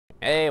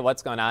Hey,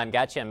 what's going on?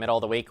 Got you in middle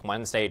of the week,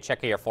 Wednesday.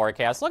 Check your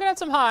forecast. Looking at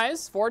some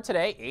highs for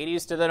today.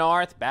 80s to the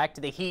north, back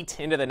to the heat,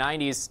 into the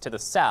 90s to the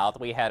south.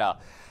 We had a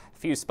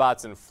few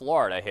spots in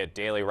Florida hit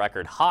daily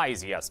record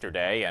highs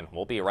yesterday, and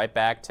we'll be right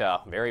back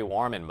to very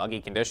warm and muggy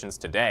conditions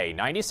today.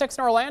 96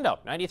 in Orlando,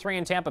 93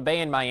 in Tampa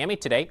Bay and Miami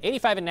today,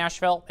 85 in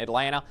Nashville,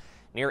 Atlanta,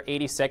 near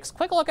 86.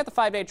 Quick look at the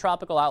 5-day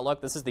tropical outlook.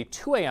 This is the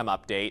 2 a.m.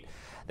 update.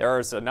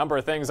 There's a number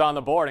of things on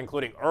the board,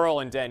 including Earl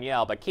and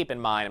Danielle, but keep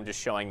in mind, I'm just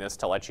showing this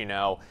to let you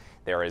know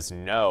there is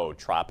no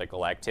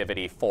tropical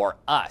activity for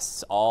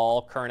us.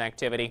 All current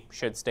activity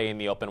should stay in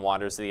the open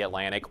waters of the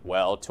Atlantic,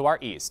 well to our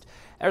east.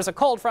 There's a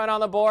cold front on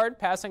the board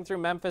passing through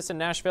Memphis and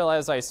Nashville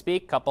as I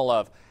speak. Couple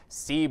of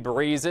sea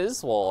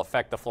breezes will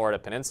affect the Florida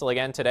Peninsula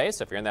again today.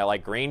 So if you're in that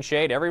light green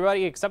shade,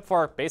 everybody except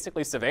for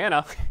basically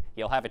Savannah,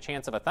 you'll have a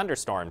chance of a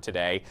thunderstorm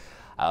today.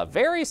 A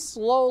very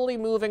slowly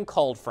moving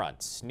cold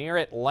front near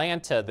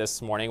Atlanta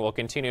this morning will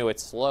continue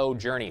its slow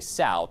journey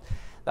south.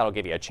 That'll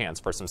give you a chance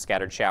for some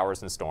scattered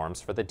showers and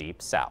storms for the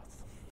deep south.